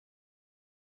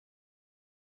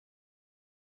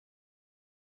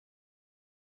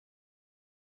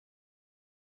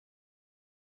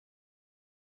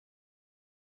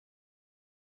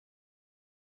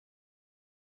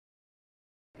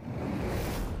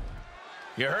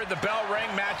You heard the bell ring.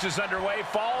 Match is underway.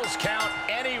 Falls count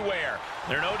anywhere.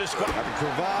 There are no Happy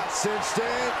cravat cinched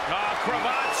in.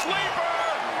 Cravat sleeper.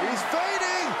 He's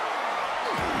fading.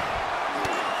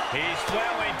 He's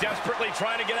flailing, desperately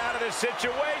trying to get out of this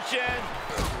situation.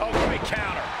 Oh, great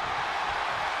counter.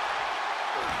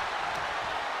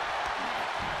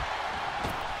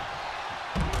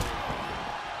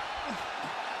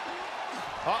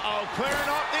 Uh-oh, clearing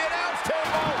off the announce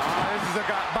table. This is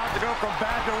about to go from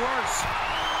bad to worse.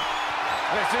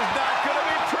 This is not going to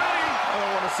be pretty. I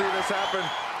don't want to see this happen.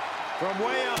 From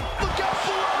way up. Look out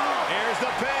below. Here's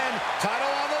the pin. Title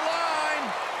on the line.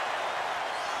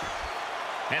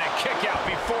 And a kick out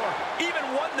before even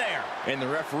one there. And the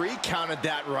referee counted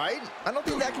that right. I don't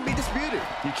think that can be disputed.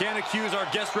 You can't accuse our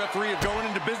guest referee of going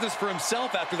into business for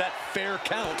himself after that fair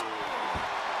count.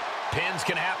 Pins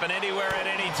can happen anywhere at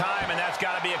any time, and that's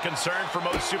got to be a concern for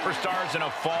most superstars in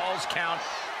a falls count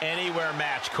anywhere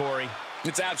match, Corey.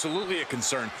 It's absolutely a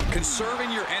concern.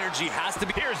 Conserving your energy has to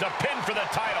be. Here's a pin for the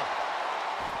title.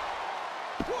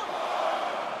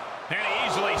 And he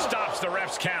easily stops the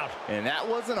ref's count. And that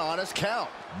was an honest count.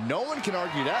 No one can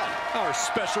argue that. Our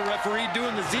special referee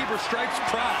doing the zebra stripes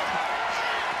proud.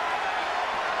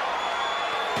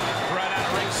 Right out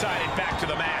of ringside and back to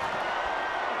the mat.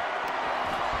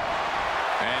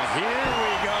 And here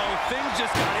we go. Things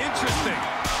just got interesting.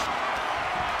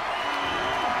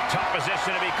 Top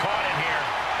position to be caught in here.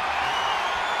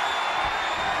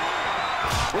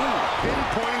 Ooh,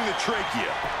 pinpointing the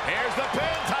trachea. Here's the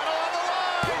pin. Title on the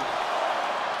line.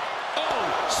 Oh,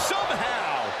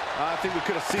 somehow. I think we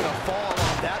could have seen a fall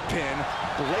off that pin.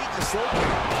 Blatant slow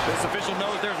pin. This official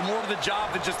knows there's more to the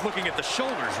job than just looking at the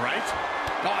shoulders, right?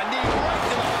 Oh, a knee right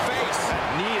to the face.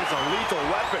 That knee is a lethal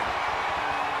weapon.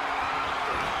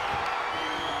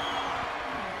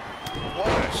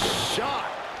 What a shot.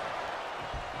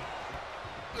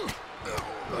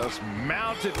 Just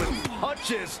mounted with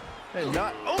punches. And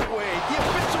not, oh wait, the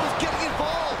official is getting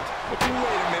involved. Wait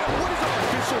a minute, what is our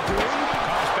official doing?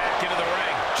 Comes back into the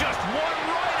ring. Just one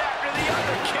right after the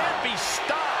other. Can't be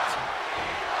stopped.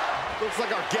 Looks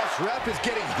like our guest ref is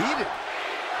getting heated.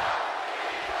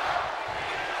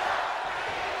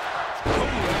 Oh,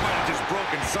 that might have just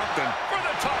broken something. For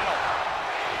the title.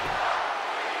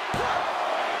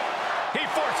 He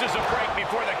forces a break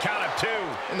before the count of 2.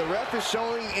 And the ref is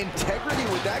showing integrity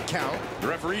with that count. The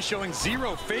referee showing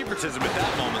zero favoritism at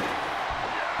that moment.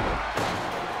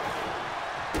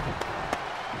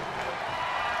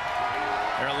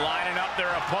 They're lining up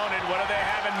their opponent. What do they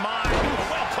have in mind? A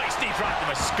well-placed knee drop to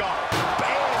the skull.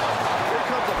 Bam! Here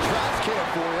comes a trash can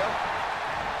for you.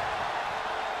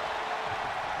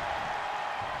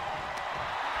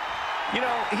 You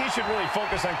know, he should really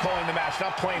focus on calling the match,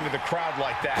 not playing with the crowd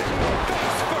like that.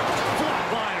 Face first,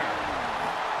 flatliner.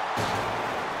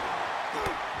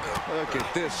 Look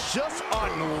at this, just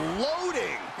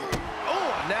unloading.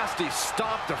 Oh, a nasty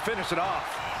stop to finish it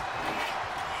off.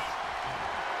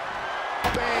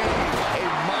 Bang! A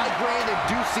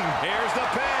migraine-inducing. Here's the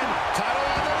pin. Title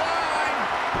on the line.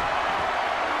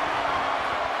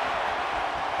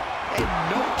 And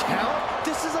no count?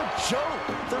 This is a joke.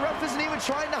 The ref isn't even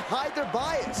trying to hide their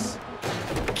bias.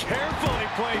 Carefully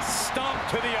placed stomp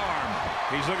to the arm.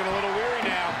 He's looking a little weary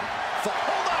now.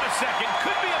 Hold on a second.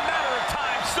 Could be a matter of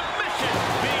time. Submission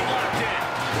being locked in.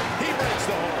 He breaks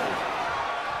the hold.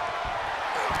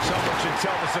 Someone should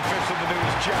tell this official to do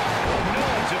his job. No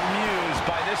one's amused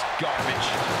by this garbage.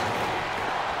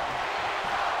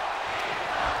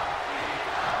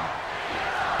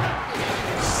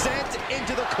 Sent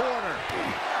into the corner.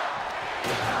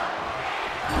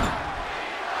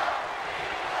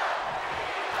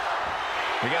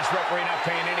 The guest referee not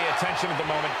paying any attention at the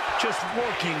moment, just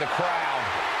working the crowd.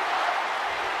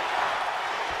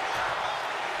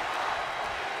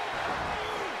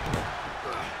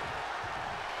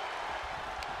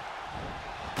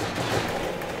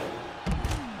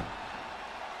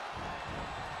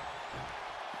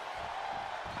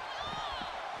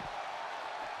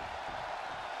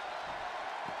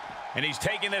 And he's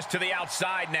taking this to the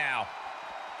outside now.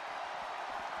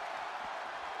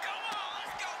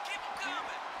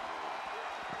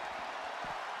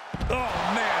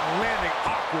 Oh, man, landing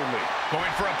awkwardly.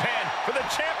 Going for a pin for the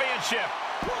championship.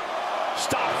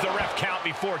 Stops the ref count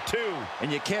before 2.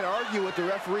 And you can't argue with the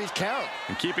referee's count.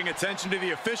 And keeping attention to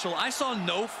the official, I saw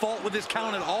no fault with his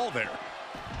count at all there.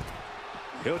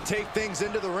 He'll take things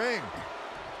into the ring.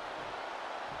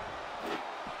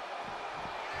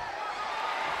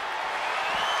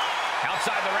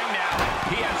 Outside the ring now.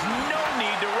 He has no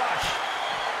need to rush.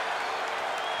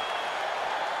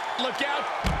 Look out.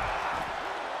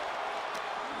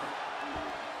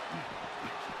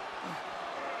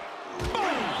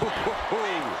 Saving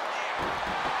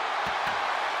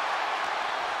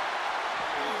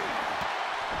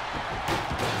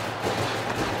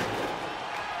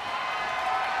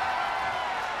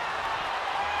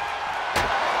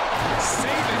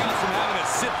us from having to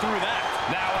sit through that.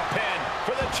 Now a pin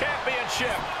for the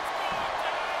championship.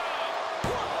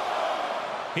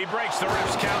 He breaks the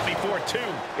ref's count before 2.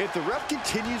 If the ref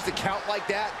continues to count like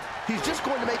that, he's just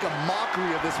going to make a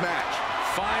mockery of this match.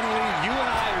 Finally, you and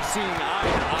I are seeing eye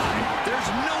to eye. There's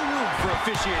no room for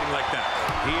officiating like that.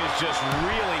 He is just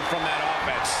reeling from that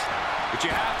offense. But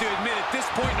you have to admit, at this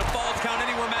point in a Falls Count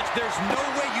Anywhere match, there's no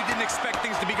way you didn't expect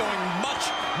things to be going much,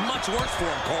 much worse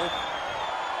for him, Cole.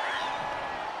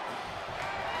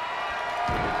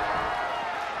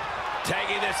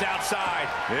 Tagging this outside.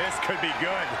 This could be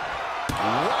good.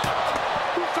 What?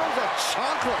 Who throws a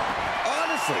chocolate?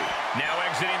 Honestly. Now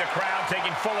exiting the crowd,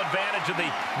 taking full advantage of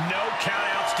the no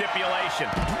count-out stipulation.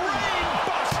 Brain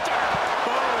buster!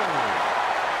 Boom!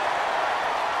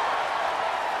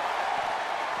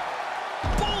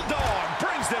 Bulldog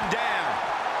brings them down.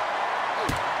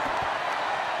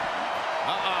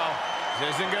 Uh-oh.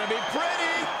 This isn't going to be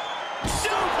pretty.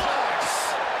 Suplex!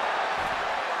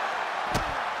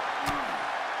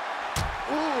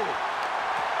 Ooh.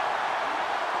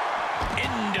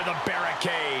 Into the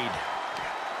barricade.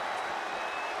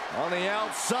 On the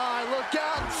outside, look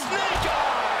out. Snake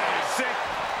eyes!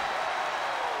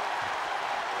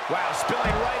 Wow,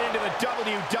 spilling right into the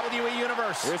WWE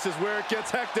Universe. This is where it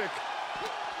gets hectic.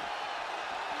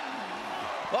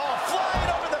 Oh,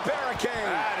 flying over the barricade.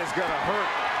 That is going to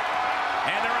hurt.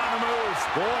 And they're on the move.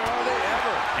 Boy, are they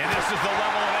ever. And this is the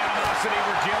level of animosity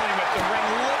we're dealing with. The ring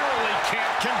literally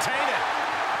can't contain it.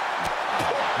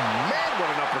 Man,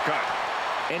 what an uppercut.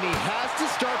 And he has to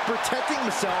start protecting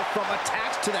himself from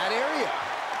attacks to that area.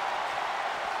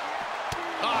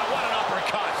 Oh, what an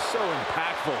uppercut. So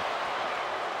impactful.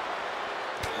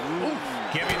 Oof.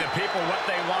 Giving the people what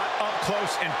they want up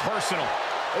close and personal.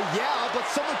 Yeah, but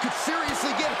someone could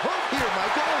seriously get hurt here,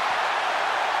 Michael.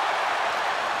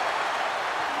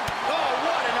 Oh,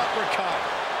 what an uppercut.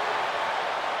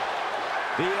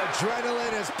 The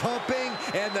adrenaline is pumping,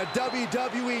 and the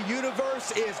WWE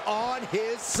Universe is on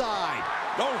his side.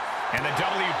 Oh, and the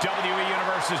WWE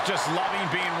Universe is just loving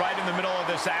being right in the middle of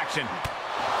this action.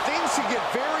 Things can get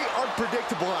very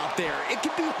unpredictable out there. It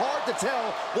can be hard to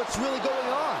tell what's really going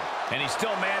on. And he's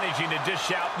still managing to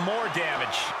dish out more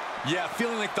damage. Yeah,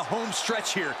 feeling like the home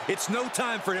stretch here. It's no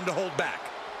time for him to hold back.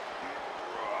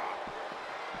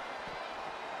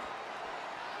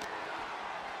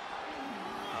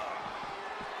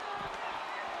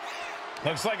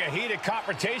 Looks like a heated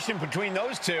confrontation between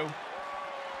those two.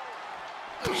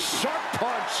 Sharp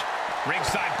punch.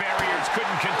 Ringside barriers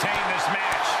couldn't contain this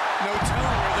match. No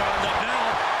telling where they'll end up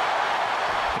now.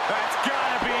 That's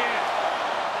gotta be it.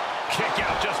 Kick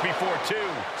out just before 2.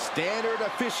 Standard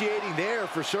officiating there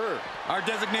for sure. Our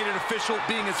designated official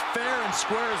being as fair and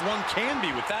square as one can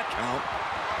be with that count.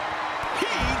 He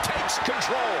takes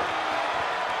control.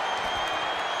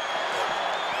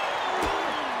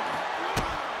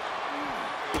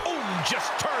 Oh, just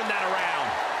turn that around.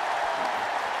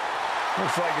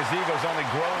 Looks like his ego's only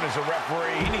grown as a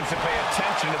referee. He needs to pay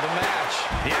attention to the match.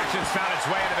 The action's found its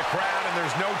way into the crowd, and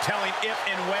there's no telling if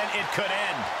and when it could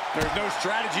end. There's no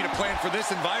strategy to plan for this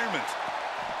environment.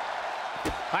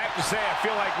 I have to say, I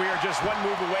feel like we are just one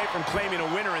move away from claiming a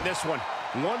winner in this one.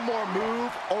 One more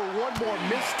move or one more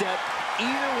misstep.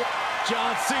 Either way.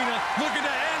 John Cena looking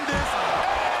to end this.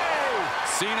 Hey!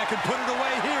 Cena can put it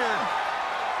away here.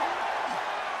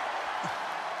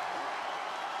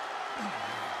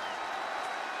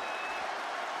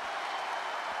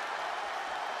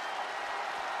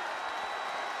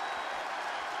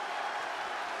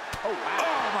 Oh, wow.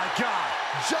 Oh, my God.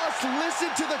 Just listen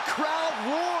to the crowd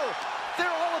roar. They're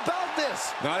all about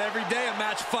this. Not every day a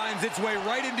match finds its way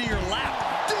right into your lap.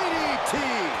 DDT.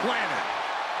 Planet.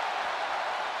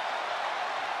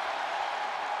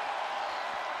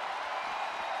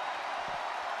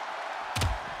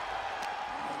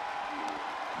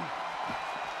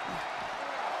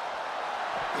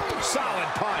 Solid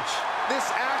punch. This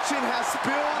action has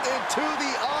spilled into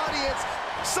the audience.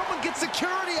 Someone get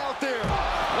security out there.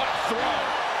 What a throw.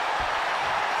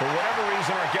 For whatever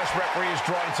reason, our guest referee is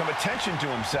drawing some attention to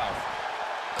himself.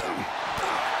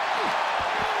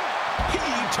 He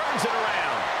turns it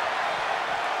around.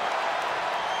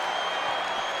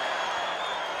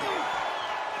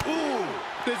 Ooh,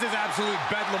 this is absolute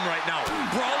bedlam right now.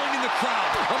 Brawling in the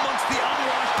crowd amongst the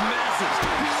unwashed masses.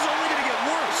 This is only going to get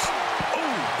worse.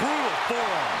 Ooh, brutal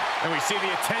forearm. And we see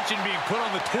the attention being put on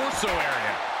the torso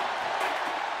area.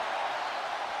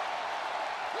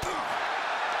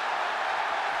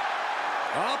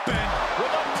 up and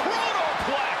with a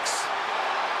protoplex.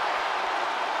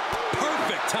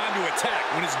 Perfect time to attack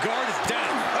when his guard is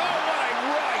down. Oh, what a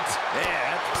right.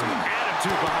 Yeah, that's some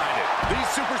attitude behind it. These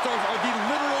superstars are the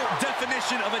literal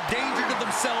definition of a danger to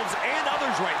themselves and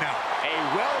others right now. A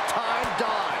well-timed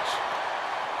dodge.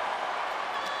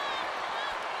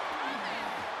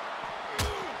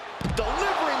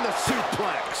 Delivering the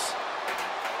suplex.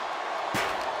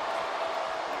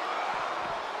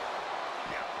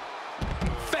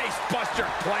 Face buster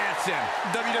plants him.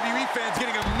 WWE fans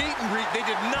getting a meet and greet they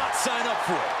did not sign up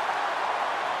for.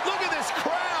 Look at this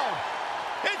crowd.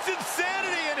 It's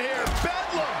insanity in here.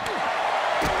 Bedlam.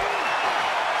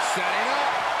 Setting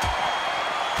up.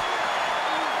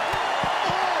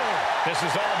 Oh. This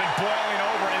has all been boiling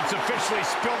over, and it's officially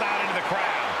spilled out into the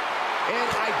crowd. And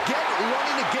I get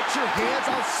wanting to get your hands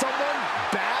on someone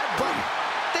bad, but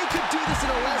they could do this in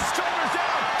a less. Shoulders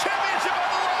down. Championship on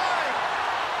the line.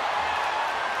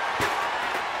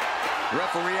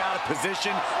 Referee out of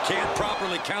position. Can't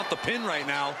properly count the pin right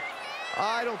now.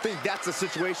 I don't think that's the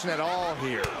situation at all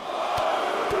here. Right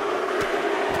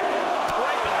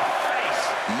in the face.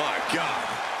 My God.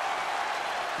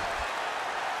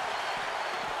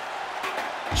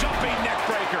 Jumping neck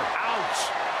breaker. Ouch.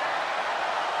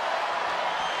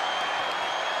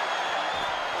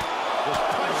 Just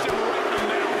punched him right in the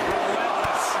mouth.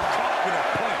 Relentless. Caught with a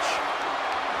punch.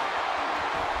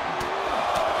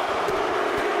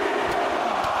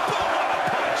 Boom, what a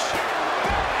punch.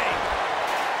 Bang.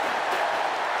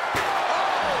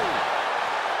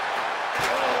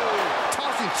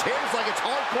 Tossing chairs like it's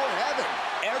hardcore heaven.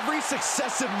 Every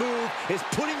successive move is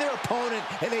putting their opponent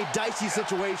in a dicey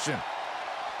situation.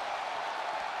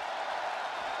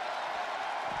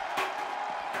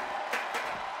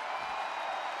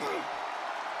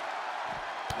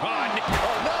 Oh,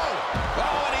 no.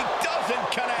 Oh, and he doesn't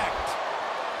connect.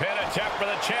 Pin attempt for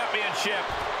the championship.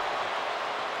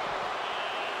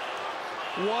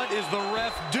 What is the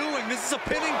ref doing? This is a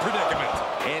pinning predicament.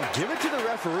 And give it to the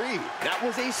referee. That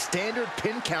was a standard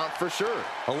pin count for sure.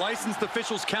 A licensed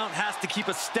official's count has to keep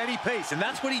a steady pace, and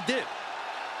that's what he did.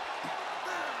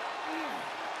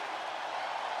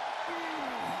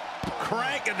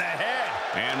 Crank in the head.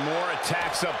 And more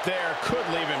attacks up there could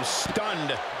leave him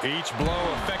stunned. Each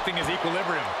blow affecting his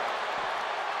equilibrium.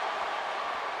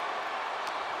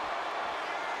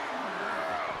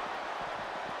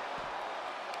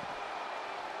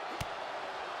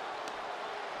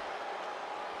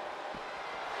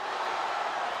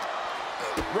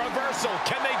 Reversal.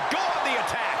 Can they go on the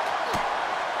attack?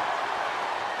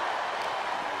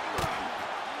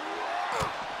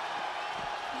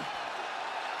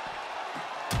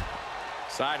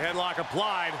 Side headlock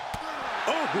applied.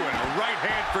 Oh, and a right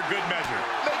hand for good measure.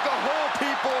 Make a hole,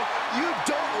 people. You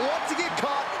don't want to get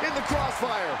caught in the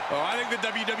crossfire. Oh, I think the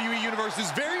WWE Universe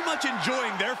is very much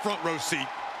enjoying their front row seat.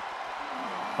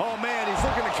 Oh, man, he's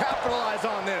looking to capitalize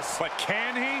on this. But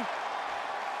can he?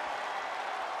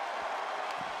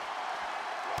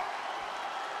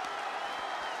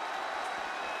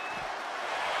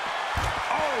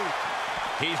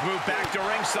 He's moved back to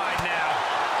ringside now.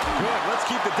 Good. Let's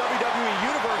keep the WWE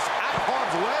Universe out of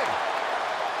harm's way.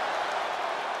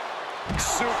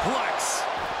 Suplex.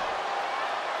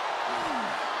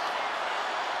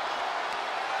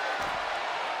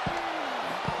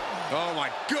 Oh,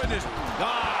 my goodness.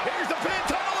 Here's the pin,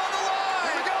 title on the line.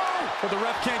 Here we go. But the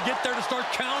ref can't get there to start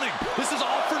counting. This is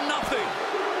all for nothing.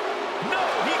 No,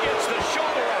 he gets the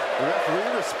shoulder up. The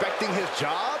referee respecting his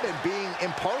job and being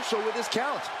impartial with his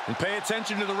count. And pay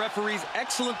attention to the referee's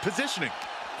excellent positioning.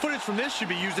 Footage from this should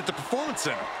be used at the Performance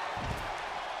Center.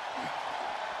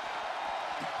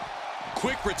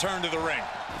 Quick return to the ring.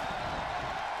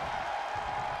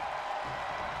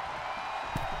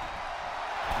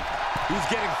 He's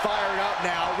getting fired up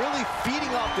now, really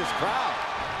feeding off this crowd.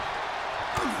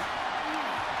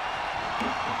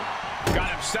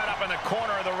 Got him set up in the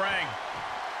corner of the ring.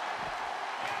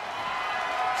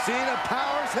 Cena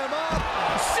powers him up.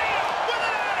 Cena with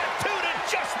an attitude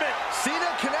adjustment.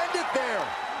 Cena can end it there.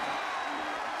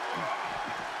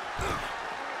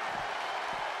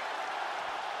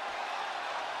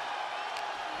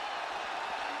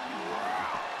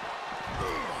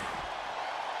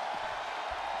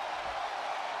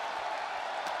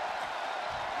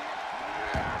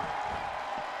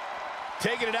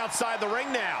 Taking it outside the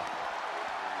ring now.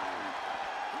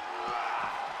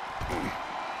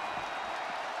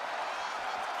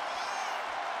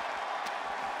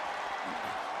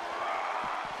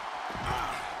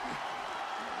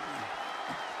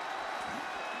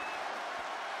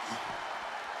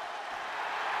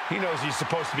 He knows he's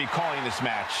supposed to be calling this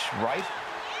match, right?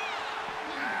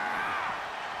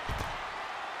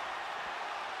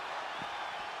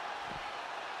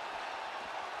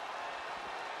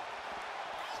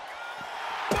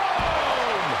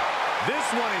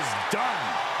 done.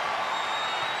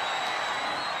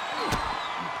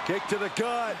 Kick to the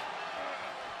gut.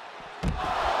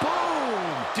 Boom!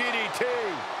 DDT.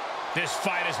 This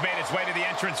fight has made its way to the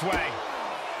entranceway.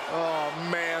 Oh,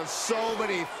 man, so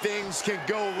many things can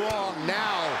go wrong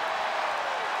now.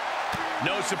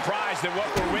 No surprise that what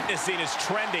we're witnessing is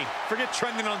trending. Forget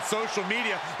trending on social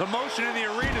media. The motion in the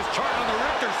arena is charted on the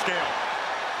Richter scale.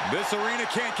 This arena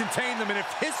can't contain them, and if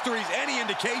history's any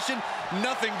indication,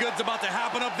 nothing good's about to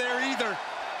happen up there either.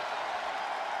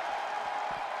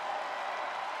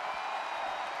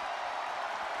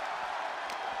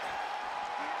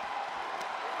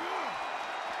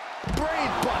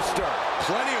 Brain buster.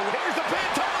 Plenty of... Here's the pin,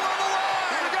 title on the line.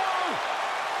 Here we go.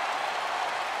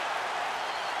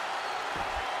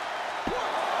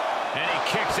 And he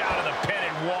kicks out of the pin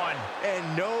and one.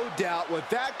 And no doubt with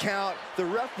that count, the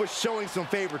ref was showing some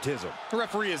favoritism. The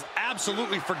referee is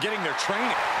absolutely forgetting their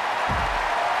training.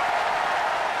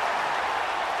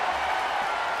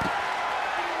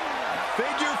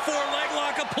 Figure 4 leg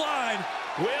lock applied.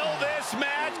 Will this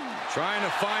match? Trying to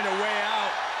find a way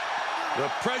out. The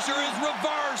pressure is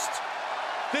reversed.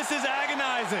 This is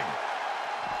agonizing.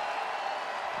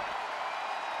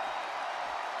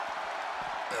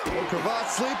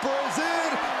 Cravat sleeper is in.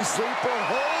 Sleeper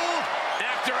hold.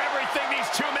 After everything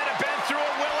these two men have been through,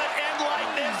 will it end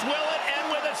like this? Will it end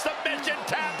with a submission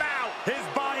tap out? His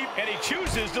body... And he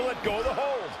chooses to let go of the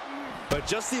hold. But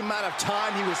just the amount of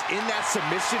time he was in that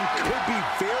submission could be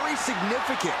very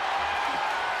significant.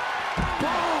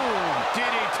 Boom!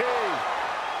 DDT.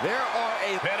 There are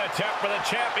a pin attempt for the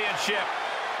championship.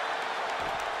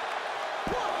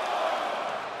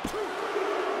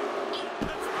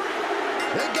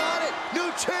 They got it! New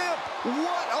champ!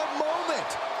 What a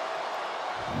moment!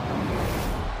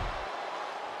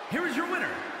 Here is your winner,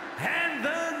 and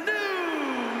the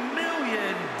new $1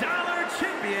 million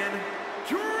champion,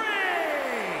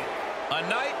 Drake! A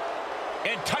night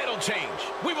and title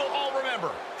change we will all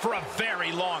remember for a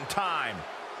very long time.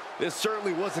 This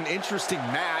certainly was an interesting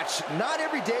match. Not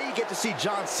every day you get to see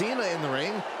John Cena in the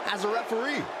ring as a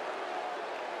referee.